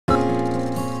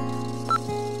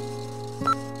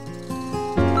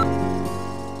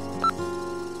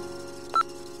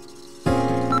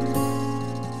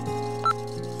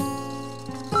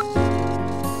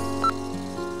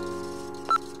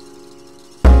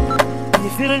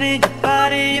feel it in your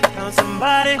body, you found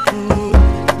somebody who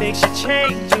makes you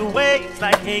change your ways,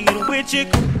 like hanging with your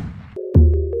crew.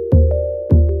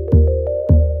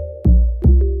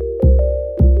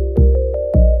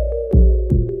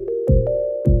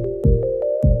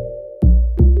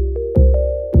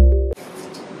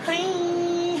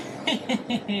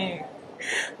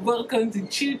 Welcome to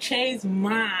Chuches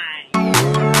Mind.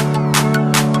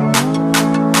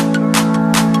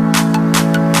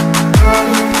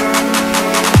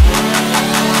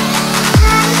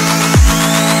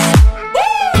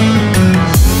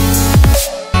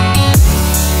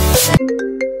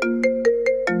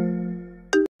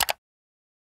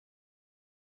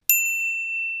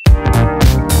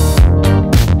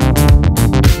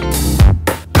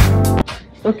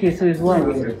 Okay, so it's white.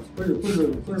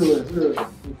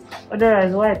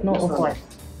 Otherwise, white, not off white.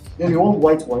 Yeah, you want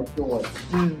white, no white.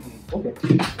 Okay.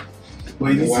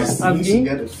 But you need to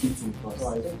get a fitting first.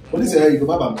 What is your hair? You go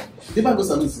barber man. Did I go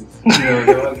salute since? No,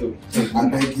 never go. I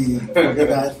beg you, forget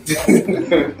that.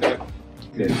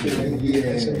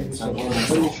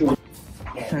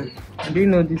 Do you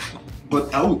know this?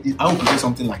 But I would prefer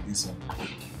something like this one.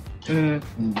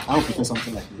 I would prefer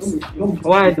something like this.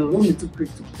 Why though? Don't be too quick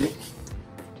to pick.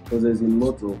 Because there's a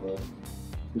lot of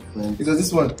different. Because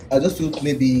this one, I just feel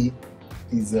maybe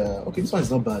is okay. This one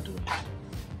is not bad though.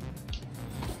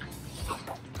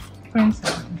 Friends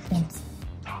are different.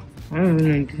 I don't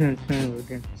even know different friends with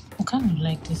them. I kind of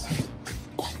like this one.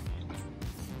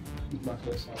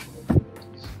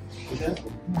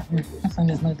 This one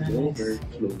is not that nice.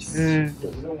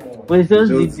 But it's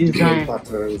just the design.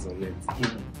 Patterns on it.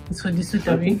 It's for the suit,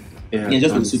 Abby. Yeah,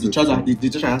 just for the suit. The trouser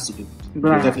has to be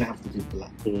black. Definitely have to be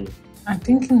black. I'm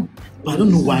thinking. But I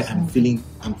don't know why I'm feeling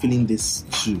this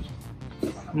shoe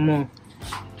More.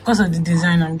 Because of the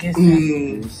design, I'm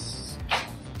guessing.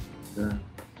 Yeah.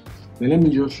 Then let me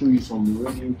just show you some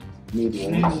really made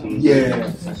ones.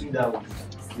 Yeah.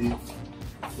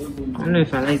 I don't know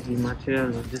if I like the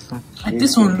material of this one.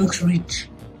 This one looks rich.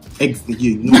 You know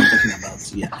what I'm talking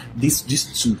about. Yeah. This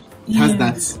too. It has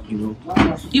that, you know.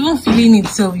 Even feeling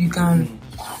itself, you can.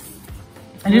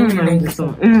 I don't really like this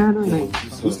one. Yeah, I don't like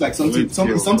this. It looks like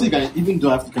something you can even do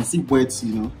after you can see wet,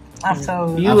 you know.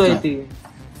 After you were there.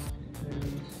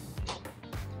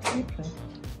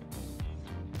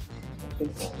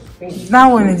 That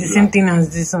one is the same thing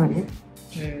as this one.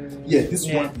 Yeah, this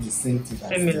one is the same thing as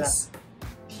Similar. this.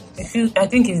 I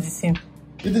think it's the same.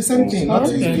 It's the same thing, not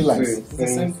Okay. it's the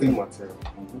same thing. material.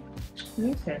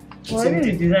 Okay. Well, I think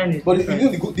the design is But you different.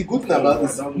 know the good thing about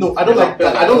this. No, I don't like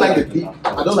that. I don't like the big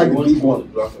one.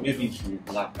 Maybe it should be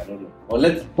black, I don't know. Or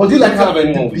let's But do you like have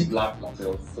anyone the with big? black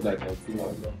lapels so that I can see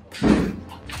one.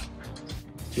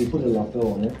 So you put a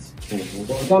lapel on it. But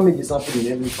you can't make the sample in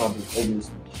every fabric,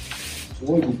 obviously. So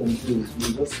what you can do is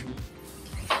you just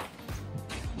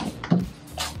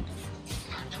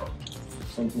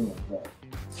something like that.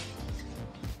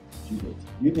 Do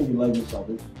you think you like this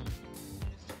fabric?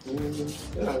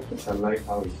 Yeah, I like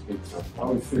how it fits.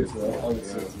 How it fits, right? How it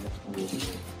fits.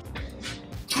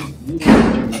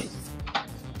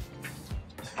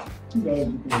 You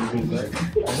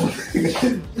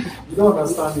don't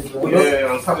understand it, right?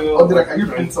 Yeah. Or can you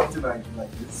print something like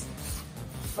this?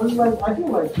 I feel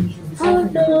like you should be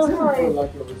something you can take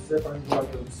like your reception.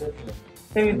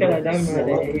 Let me tell her that man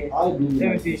that here. I do.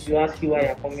 Let me see, she ask you why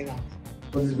you're coming out.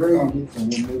 But it's very unique from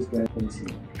what most guys can see.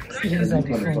 These are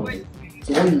different.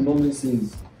 So what you normally see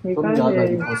is You something can't that has like a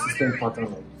hear. consistent pattern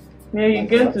like Yeah, you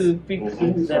get to pick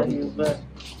things that you buy.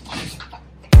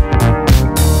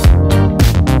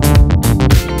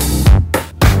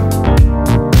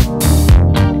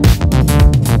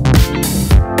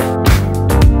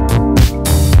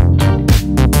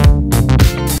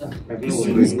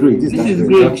 It's great. This is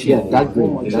great. Yeah, that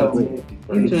green.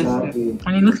 Interesting.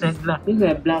 And it looks like black. Looks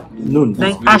like black. No,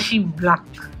 Like ashy black.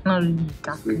 Not really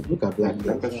dark. look at black.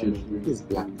 This is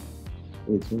black.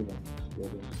 Wait, move on.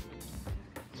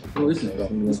 Oh, this is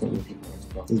black.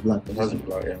 It's black. It has a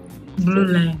black, yeah. Blue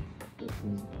line.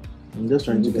 I'm just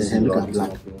trying to get look at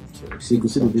black. So you can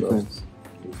see the difference.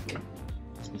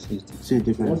 See the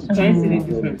difference. Can you see the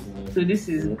difference? So this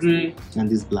is grey And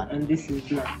this black. and this is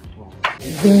black.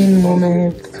 Green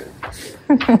moment.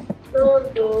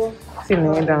 See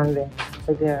me down there.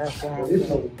 Okay.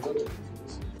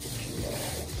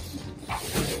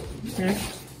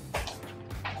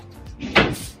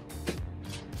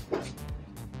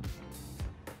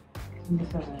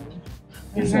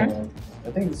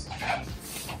 I think it's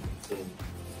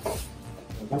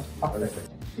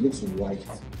it looks white,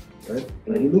 right?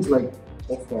 Like it looks like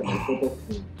off-white, like purple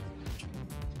cream.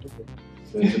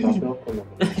 That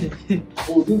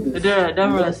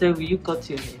man said, will you cut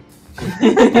your hair?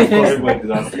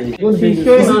 He's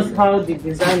showing us how the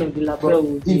design of the lapel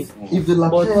will be. If the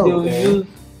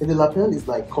lapel is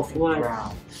like coffee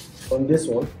brown on this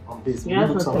one, on this, yeah,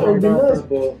 it looks it would be nice,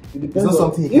 but it it's depends not on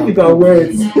something if you can wear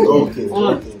it.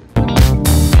 Okay.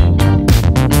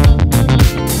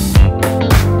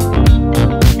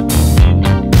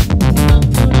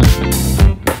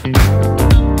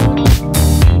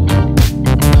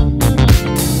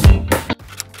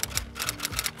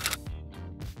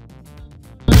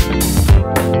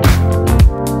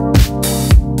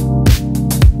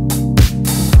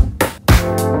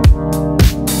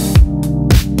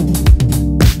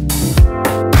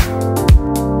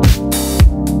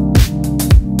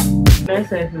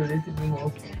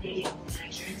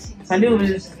 And it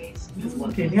was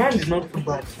okay, the hand is not too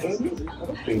bad.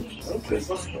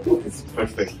 It's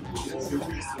perfect.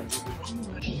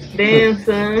 Damn,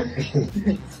 son.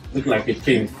 Look like a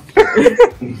king.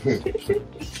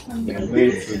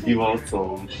 Way to give out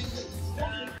some.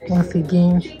 Once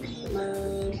again, I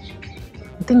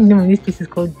think the name of this piece is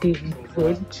called David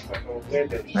Wedge.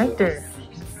 Right there.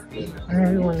 I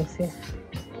really want to say.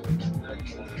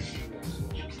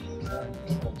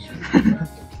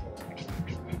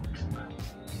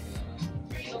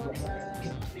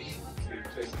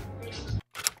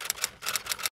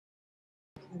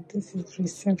 This is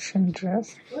reception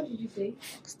dress. What did you say?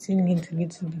 Still needs a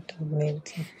little bit of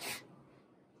length.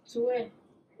 To where?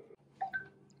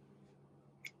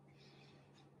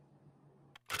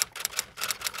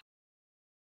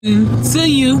 So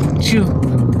you, true.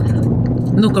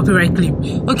 No copyright claim.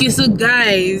 Okay, so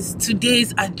guys,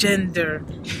 today's agenda.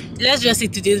 Let's just say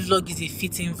today's vlog is a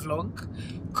fitting vlog,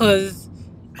 cause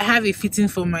I have a fitting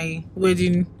for my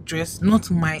wedding dress, not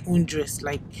my own dress,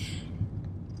 like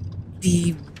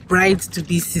the bride to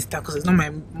be sister, because it's not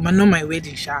my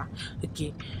wedding shower.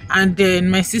 Okay, and then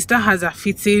my sister has a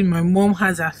fitting, my mom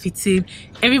has a fitting,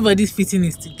 everybody's fitting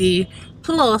is today,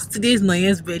 plus today is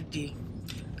Noye's birthday.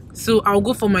 So I'll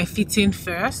go for my fitting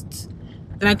first.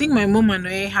 And I think my mom and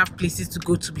I have places to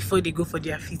go to before they go for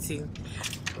their fitting.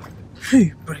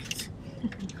 Hey, right.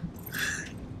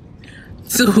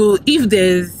 So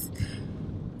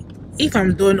if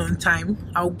I'm done on time,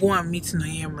 I'll go and meet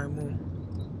Noye and my mom.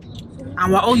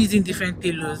 And we're all using different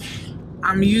tailors.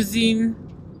 I'm using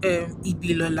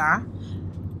Ibilola.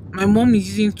 My mom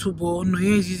is using Tubo.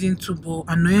 Noye is using Tubo.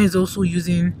 And Noye is also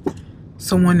using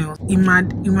someone else.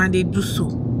 Imade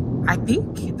Duso. I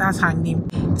think that's her name.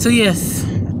 So yes,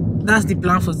 that's the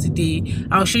plan for today.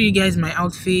 I'll show you guys my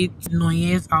outfit,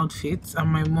 Noye's outfit, and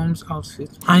my mom's outfit.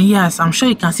 And yes, I'm sure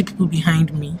you can see people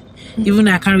behind me, even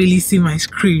though I can't really see my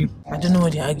screen. I don't know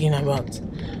what they're arguing about.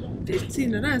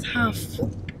 15, that's half.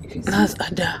 That's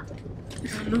Ada.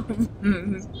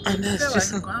 And that's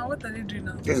just what are they doing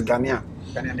now? This is Ghanaian.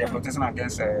 They're protesting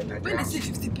against Nigeria. When they say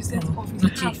 50% off,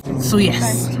 it's half. okay. So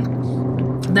yes,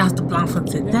 that's the plan for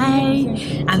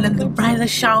today. And then the bridal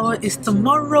shower is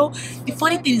tomorrow. The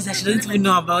funny thing is that she doesn't even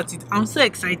know about it. I'm so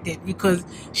excited because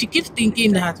she keeps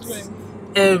thinking that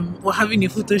we're having a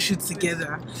photo shoot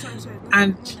together.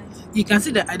 And you can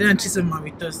see that Ada and Chisom are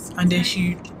with us. And then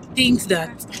she thinks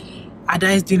that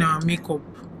Ada is doing our makeup.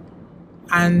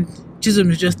 And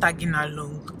Chisom is just tagging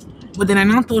along. But then I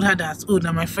now told her that,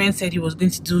 that my friend said he was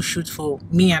going to do a shoot for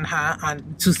me and her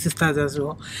and two sisters as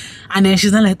well. And then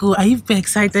she's not like, are you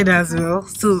excited as well?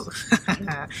 So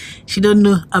she don't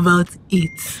know about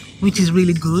it, which is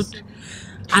really good.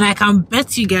 And I can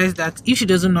bet you guys that if she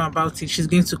doesn't know about it, she's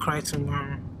going to cry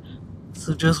tomorrow.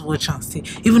 So just watch and see.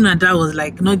 Even Ada was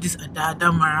like, not this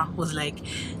Ada Mara was like,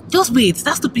 just wait,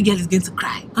 that stupid girl is going to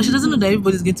cry because she doesn't know that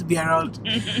everybody's going to be around.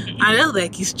 And I was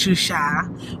like, it's true, Sha.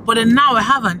 But then now I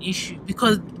have an issue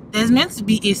because there's meant to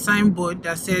be a signboard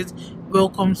that says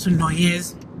welcome to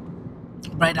Noye's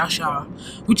bridal shower,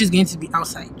 which is going to be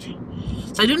outside.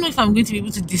 So I don't know if I'm going to be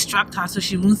able to distract her so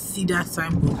she won't see that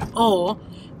signboard, or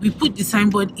we put the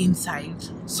signboard inside.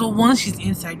 So once she's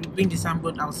inside, we bring the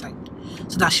signboard outside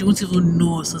so that she won't even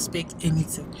know or suspect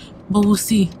anything. But we'll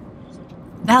see.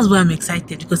 That's why I'm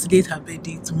excited, because today is her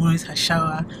birthday, tomorrow is her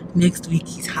shower, next week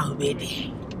is her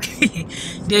birthday.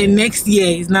 Then next year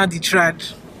is now the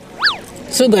trad.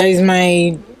 So guys,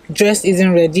 my dress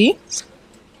isn't ready.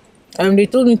 They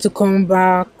told me to come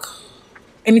back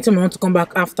anytime I want to come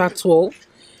back after 12.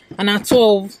 And at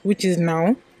 12, which is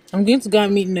now, I'm going to go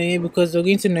and meet Noye because we're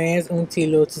going to Noye's own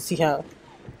tailor to see her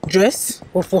dress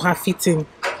or for her fitting.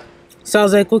 So I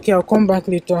was like, okay, I'll come back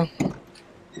later.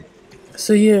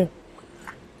 So yeah,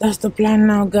 that's the plan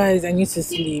now, guys. I need to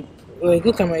sleep. Like,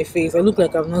 look at my face. I look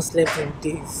like I've not slept in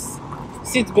days.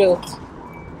 Seat belt.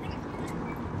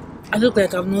 I look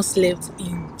like I've not slept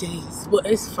in days, but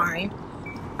it's fine.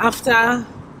 After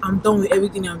I'm done with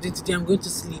everything I'm doing today, I'm going to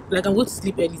sleep. Like, I'm going to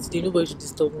sleep early today. Nobody should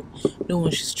disturb me. No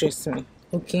one should stress me.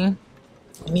 Okay?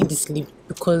 I need the sleep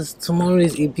because tomorrow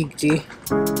is a big day.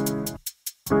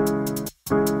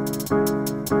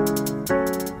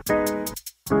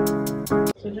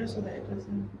 So just so that it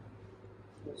doesn't.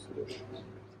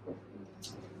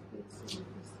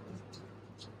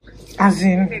 As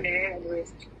in,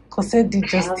 Cosette did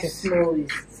justice.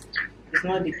 It's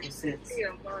not the Cosette.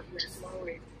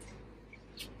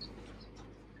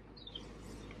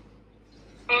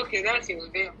 Okay, that's your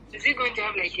veil. Is he going to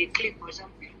have like a clip or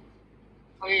something?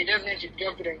 Or he just going to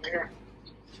drop it on here?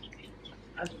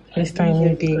 Next time,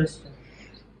 maybe.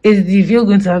 Is the veil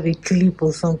going to have a clip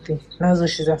or something? That's what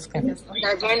she's asking.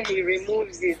 That's when he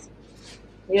removes it.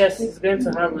 Yes, it's going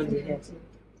to have on the head.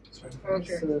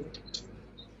 Okay. So,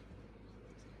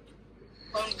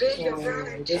 Unveil your I'm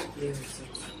veil. just playing with it.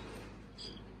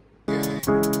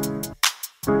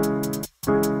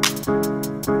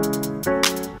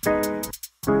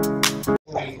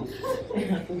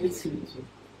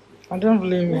 I don't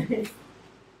blame you.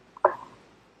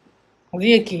 Is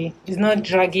it okay? It's not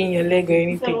dragging your leg or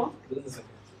anything.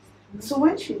 So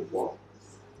when she walks,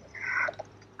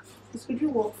 could you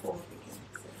walk forward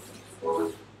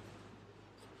again?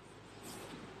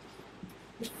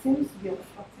 It seems to be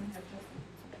obstructing her just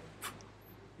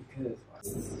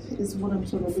this is what I'm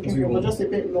sort of looking for, but just a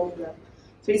bit longer.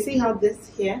 So you see how this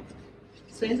here?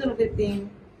 So instead of it being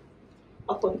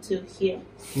up until here,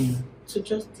 to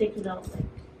just take it out like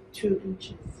 2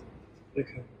 inches.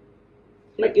 Okay.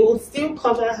 Like it will still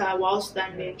cover her while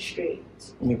standing straight.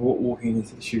 Yeah, but walking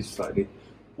into the shoes slightly.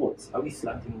 What? Are we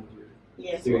slanting?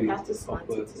 Yes, Really we'll have to slant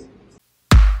it. upwards.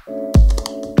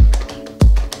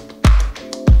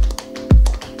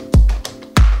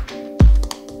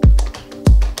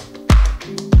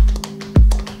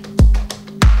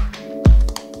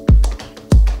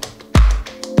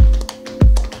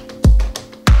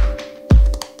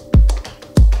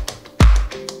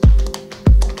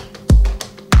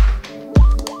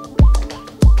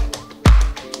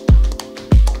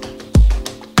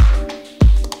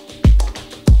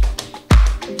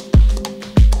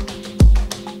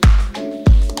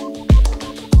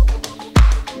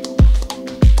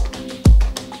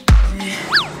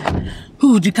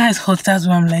 Ooh, the guy is hot. That's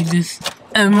why I'm like this.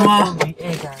 Wow. The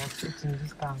egg I have put in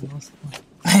this car, no spoon.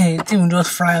 Hey, it will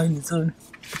just fry on its own.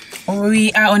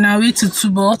 We are on our way to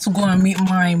Tumblr to go and meet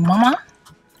my mama.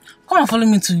 Come and follow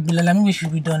me to Bilala. Maybe we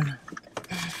should be done.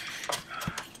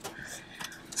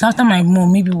 So after my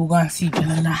mom, maybe we'll go and see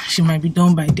Bilala. She might be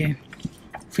done by then.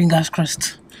 Fingers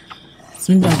crossed.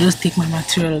 So maybe I'll just take my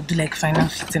material, do like final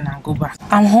fitting and go back.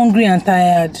 I'm hungry and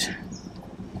tired.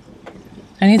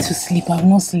 I need to sleep. I've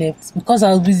not slept because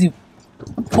I was busy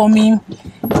forming.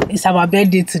 It's our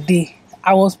birthday today.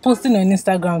 I was posting on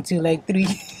Instagram till like 3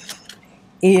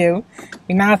 a.m.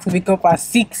 We now have to wake up at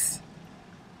 6:30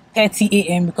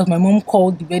 a.m. because my mom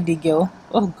called the birthday girl.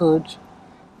 Oh God.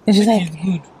 And she's like,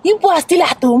 good. You people are still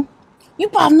at home? You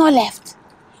people have not left.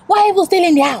 Why are you still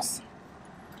in the house?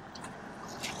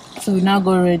 So we now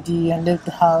got ready and left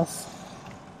the house.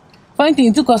 Funny thing,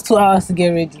 it took us 2 hours to get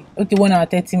ready. Okay, 1 hour,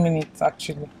 30 minutes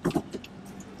actually.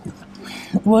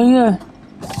 Well, yeah.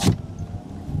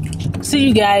 See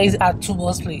you guys at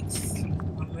Tumblr's place.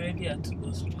 I'm already at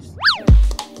Tumblr's place.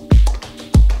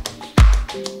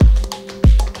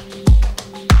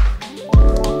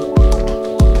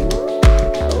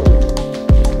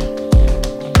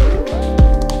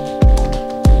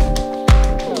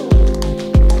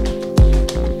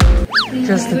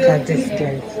 Just look at this,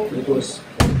 guys.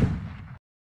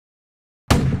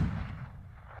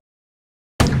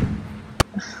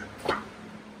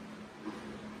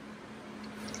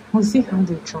 We'll see how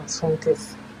they transform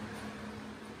this.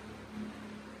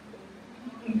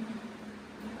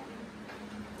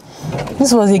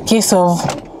 This was a case of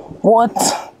what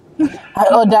I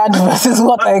ordered versus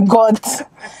what I got.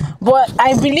 But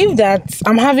I believe that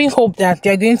I'm having hope that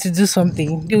they're going to do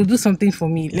something. They will do something for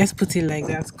me. Let's put it like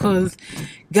that. Because,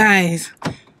 guys,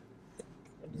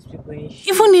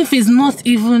 even if it's not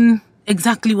even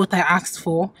exactly what I asked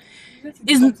for,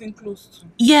 it's something close to.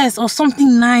 Yes, or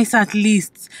something nice at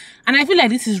least. And I feel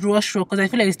like this is rush because I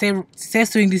feel like they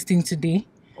started doing this thing today.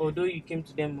 Although you came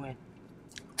to them when?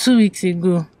 2 weeks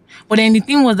ago. But then the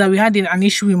thing was that we had an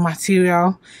issue with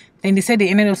material. Then they said they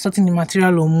ended up sorting the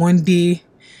material on Monday.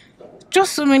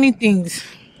 Just so many things.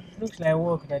 Looks like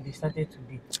work that they started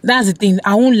today. That's the thing.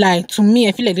 I won't lie. To me,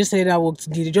 I feel like they started that work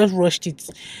today. They just rushed it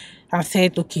and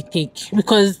said, okay, take.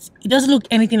 Because it doesn't look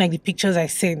anything like the pictures I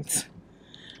sent.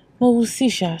 Well, we'll see,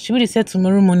 Sha. She would have said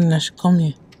tomorrow morning I should come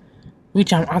here.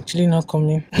 Which I'm actually not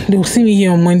coming. They will see me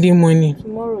here on Monday morning.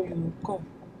 Tomorrow you will come.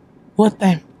 What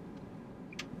time?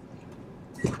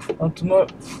 Or tomorrow.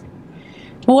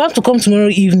 We'll have to come tomorrow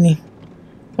evening.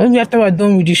 Maybe after we're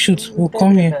done with the shoot, we'll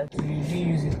come here. That you didn't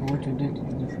use it for what you did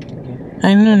again.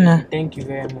 I know now. Thank you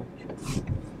very much.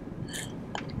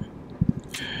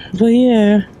 But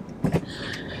yeah.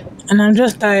 And I'm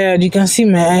just tired. You can see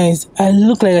my eyes. I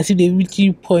look like I see they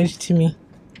really punched me.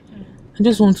 I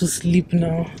just want to sleep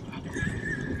now.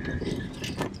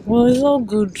 Well, it's all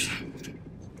good.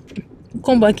 We'll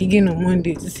come back again on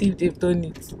Monday to see if they've done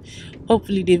it.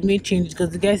 Hopefully they've made changes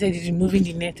because the guy said he's removing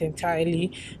the net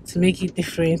entirely to make it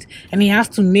different, and he has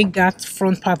to make that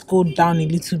front part go down a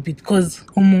little bit because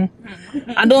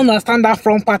I don't understand that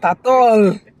front part at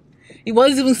all. It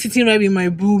wasn't even sitting right with my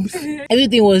boobs.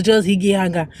 Everything was just higgy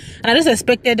haga, and I just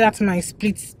expected that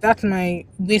my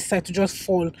waist side to just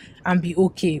fall and be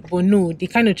okay, but no, they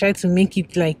kind of tried to make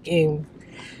it like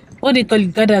what they call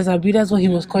it, gathers abi, that's what he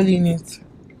was calling it.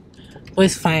 But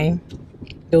it's fine.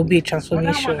 There will be a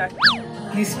transformation.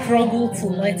 The struggle to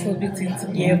light everything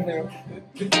together.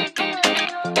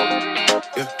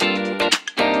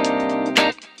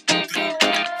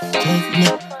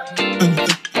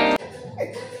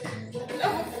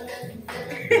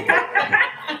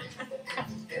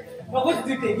 I'm going to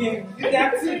do it again. You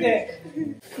got to there.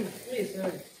 Wait,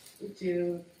 sorry.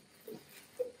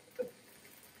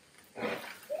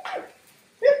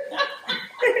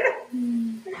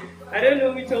 I don't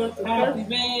know which one to Happy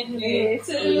birthday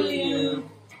to you.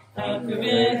 Happy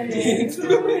birthday to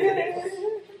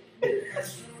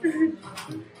you.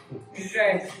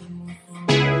 Guys.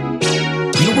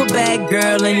 You a bad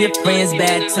girl and your friends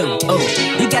bad too. Oh,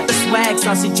 you got the swag,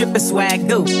 saucy drippin' swag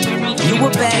go. You a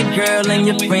bad girl and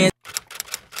your friends.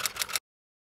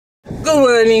 Good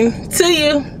morning to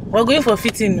you. We're going for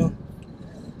fitting now.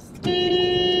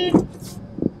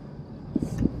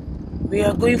 We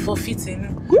are going for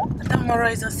fitting.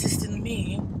 Tamara is assisting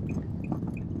me.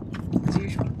 As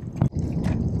usual.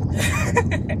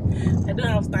 I don't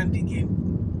have stand again.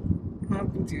 I'll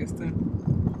put your stand.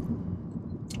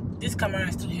 This camera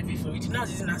is too heavy for it. Now I'm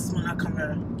using a smaller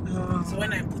camera. So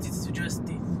when I put it to just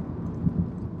stay.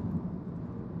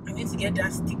 I need to get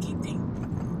that sticky thing.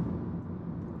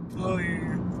 Oh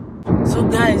yeah. So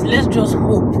guys, let's just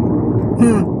hope.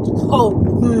 Hope.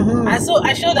 I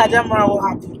showed Adamara what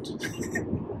happened.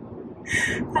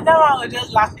 Adamara was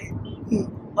just laughing.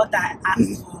 What I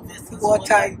asked for versus What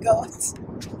I got.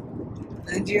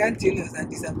 Nigerian tailors are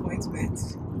disappointment.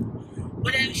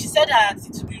 But then she said that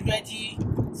it will be ready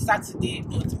Saturday,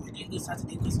 but we didn't go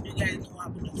Saturday because you guys know what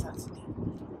happened on Saturday.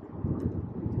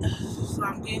 So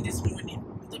I'm going this morning.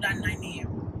 I told her 9 a.m.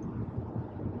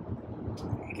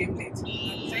 You came late.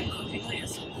 Thank God, you know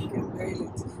yourself. You came very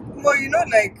late. Well, you know,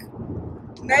 like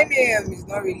 9 a.m. is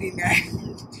not really 9.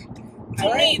 To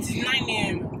me, it is 9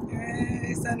 a.m.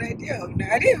 It's an idea of 9.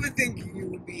 I didn't even think you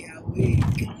would be awake.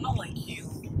 I'm not like you.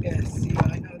 Yes, you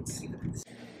are not.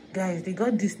 Guys, they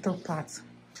got this top part.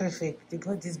 Perfect. They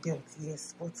got this belt.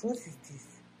 Yes. But what is this?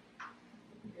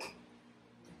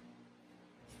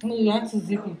 No, you have to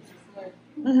zip it.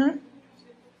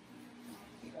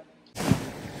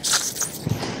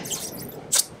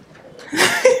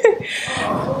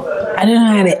 I don't know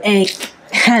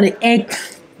how to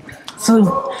act. So,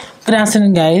 good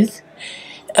afternoon, guys.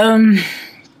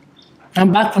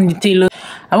 I'm back from the tailor.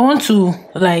 I want to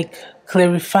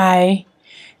clarify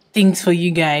things for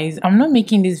you guys. I'm not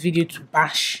making this video to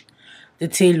bash the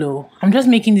tailor. I'm just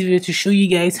making this video to show you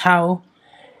guys how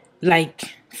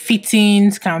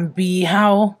fittings can be,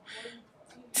 how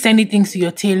sending things to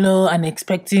your tailor and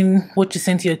expecting what you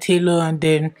send to your tailor, and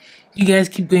then you guys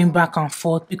keep going back and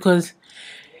forth because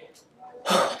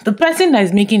the person that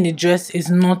is making the dress is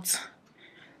not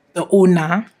the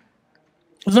owner.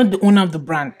 It's not the owner of the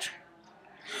brand.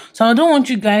 So I don't want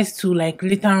you guys to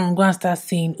later on go and start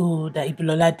saying, oh, that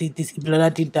Ibilola did this,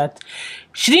 Ibilola did that.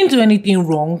 She didn't do anything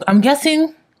wrong. I'm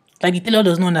guessing the tailor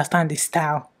does not understand the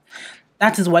style.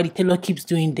 That is why the tailor keeps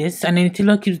doing this, and then the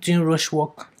tailor keeps doing rush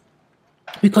work.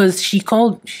 Because she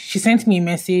sent me a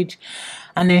message,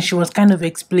 and then she was kind of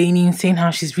explaining, saying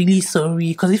how she's really sorry.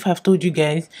 Because if I've told you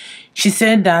guys, she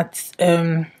said that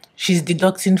she's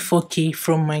deducting 4K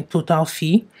from my total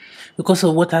fee because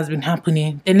of what has been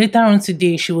happening. Then later on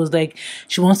today, she was like,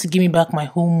 she wants to give me back my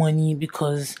whole money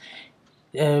because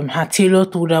her tailor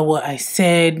told her what I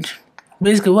said.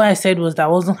 Basically, what I said was that I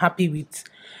wasn't happy with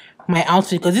my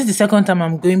outfit because this is the second time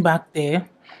I'm going back there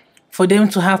for them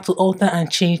to have to alter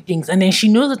and change things. And then she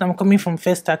knows that I'm coming from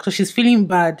Festac, so she's feeling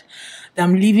bad that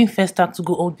I'm leaving Festac to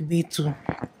go all the way to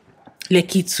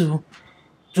Lekki to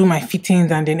do my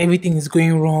fittings, and then everything is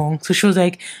going wrong. So she was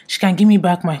like, she can give me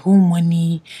back my whole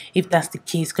money if that's the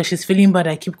case, because she's feeling bad.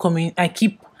 I keep coming to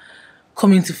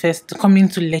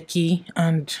Lekki,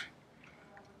 and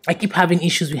I keep having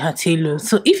issues with her tailor.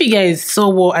 So if you guys saw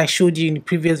what I showed you in the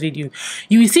previous video,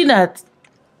 you will see that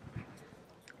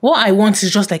what I want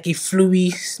is just like a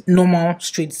flowy, normal,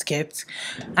 straight skirt.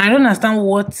 I don't understand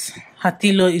what her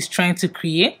tailor is trying to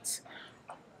create,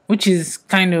 which is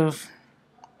kind of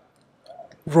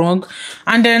wrong.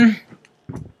 And then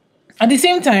at the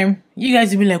same time, you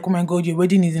guys will be like, oh my god, your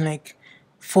wedding is in like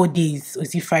 4 days or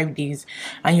is it 5 days,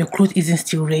 and your clothes isn't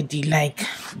still ready. Like,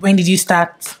 when did you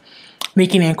start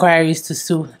making inquiries to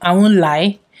sew? I won't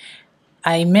lie,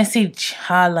 I messaged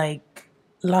her like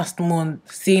last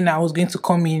month saying I was going to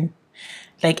come in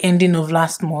like ending of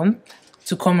last month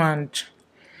to come and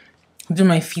do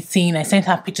my fitting. I sent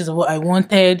her pictures of what I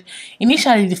wanted.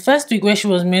 Initially, the first week where she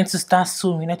was meant to start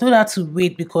sewing, I told her to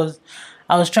wait because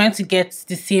I was trying to get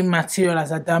the same material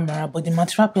as Adamara, but the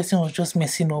material person was just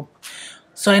messing up.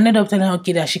 So I ended up telling her,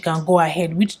 okay, that she can go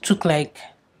ahead, which took like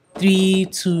 3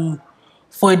 to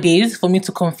 4 days for me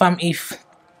to confirm if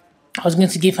I was going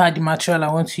to give her the material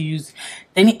I want to use.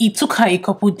 Then it took her a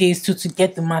couple days to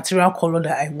get the material color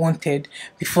that I wanted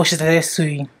before she started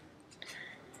sewing.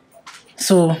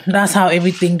 So that's how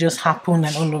everything just happened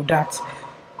and all of that.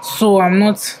 So I'm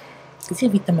not... It's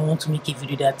every time I want to make a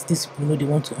video that these people know they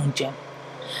want to ungem.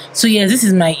 So yes, this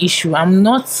is my issue. I'm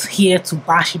not here to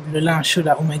bash Ibilola and show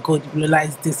that, oh my god, Ibilola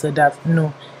is this or that.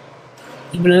 No.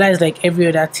 Ibilola is like every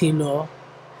other tailor.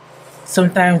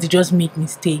 Sometimes they just make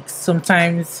mistakes.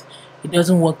 Sometimes it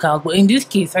doesn't work out. But in this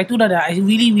case, I told her that I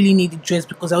really need the dress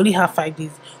because I only have 5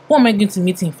 days. Who am I going to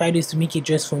meet in 5 days to make a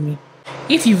dress for me?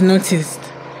 If you've noticed,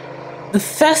 the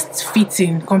first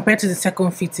fitting compared to the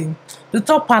second fitting, the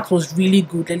top part was really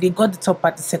good. Like, they got the top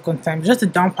part the second time. Just the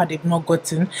down part they've not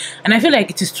gotten. And I feel like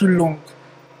it is too long.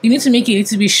 You need to make it a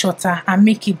little bit shorter and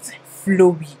make it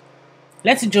flowy.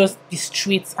 Let it just be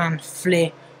straight and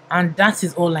flare. And that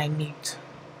is all I need.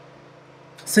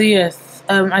 So yes,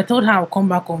 I told her I'll come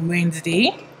back on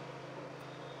Wednesday,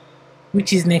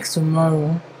 which is next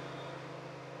tomorrow,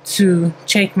 to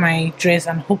check my dress,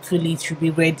 and hopefully it should be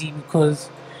ready, because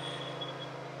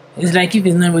it's like if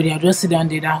it's not ready, I'll just sit down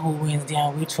there that whole Wednesday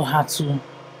and wait for her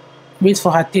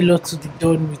tailor to be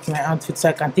done with my outfit so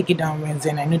I can take it down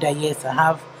Wednesday, and I know that yes, I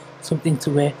have something to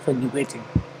wear for the wedding.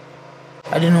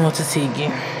 I don't know what to say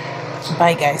again.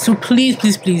 Bye guys. So please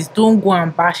don't go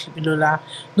and bash Ibilola.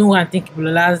 Don't go and think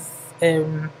Ibilola's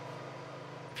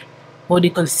what they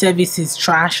call service is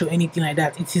trash or anything like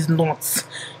that. It is not.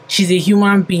 She's a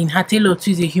human being. Her tailor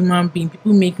too is a human being.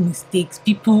 People make mistakes.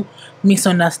 People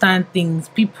misunderstand things.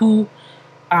 People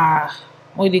what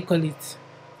do they call it?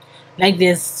 Like,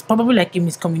 there's probably like a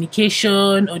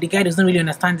miscommunication, or the guy doesn't really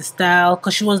understand the style,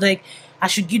 because she was like, I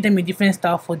should give them a different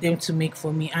style for them to make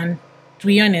for me. And to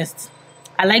be honest,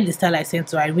 I like the style I sent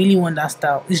to her. I really want that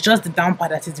style. It's just the down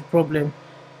part that is the problem.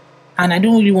 And I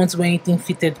don't really want to wear anything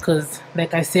fitted because,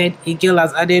 like I said, a girl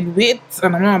has added weight,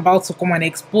 and I'm not about to come and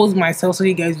expose myself so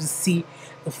you guys will see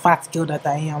the fat girl that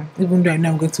I am, even though I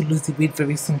know I'm going to lose the weight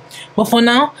very soon. But for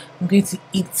now, I'm going to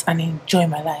eat and enjoy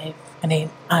my life, and then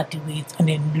add the weight and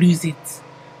then lose it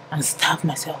and starve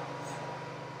myself.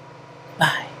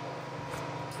 Bye.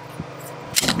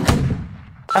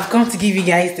 I've come to give you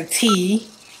guys the tea.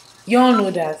 You all know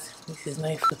that this is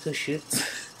not a photo shoot.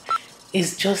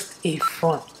 It's just a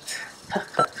front.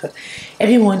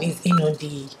 Everyone is in on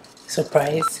the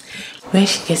surprise. When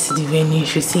she gets to the venue,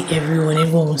 she'll see everyone.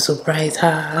 Everyone will surprise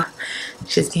her.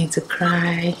 She's going to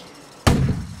cry.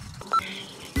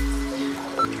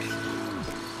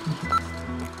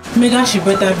 Megan, she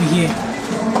better be here.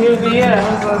 She'll be here.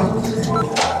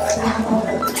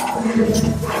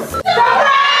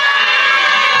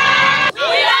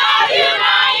 We love you,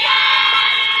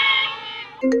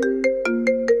 Maya!